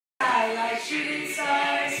like shooting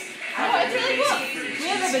stars. Oh, it's really cool. We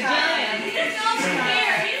have a bajillion.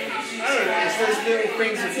 I don't know, it's those little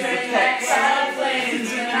things that you protect. Planes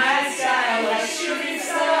in the night sky like shooting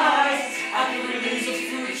stars. I can release a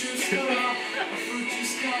fruit juice cup, a fruit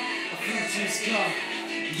juice cup, a fruit juice cup.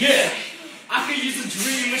 Yeah! I could use a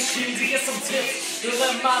dream machine to get some tips to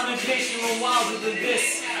let my imagination run wilder than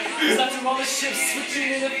this. Cause I do all the ships,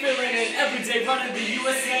 switching in and filling in. Every day running the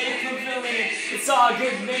USA pavilion. It's all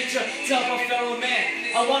good nature to help a fellow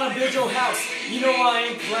man. I wanna build your house, you know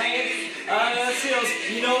I ain't playing. Skills,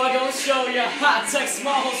 you know I gonna show ya. Hot tech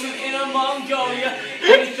small holes from inner Mongolia.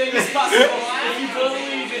 Anything is possible if you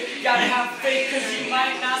believe it. Gotta have faith cause you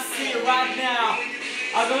might not see it right now.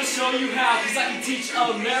 I'm gonna show you how, cause I can teach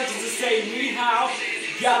Americans to say ni hao.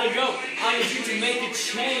 Gotta go, I need you to make a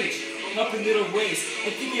change. Up in little ways,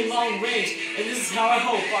 and thinking long range. And this is how I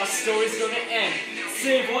hope our story's gonna end.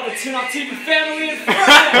 Save water, turn off TV, family, and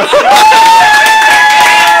friends!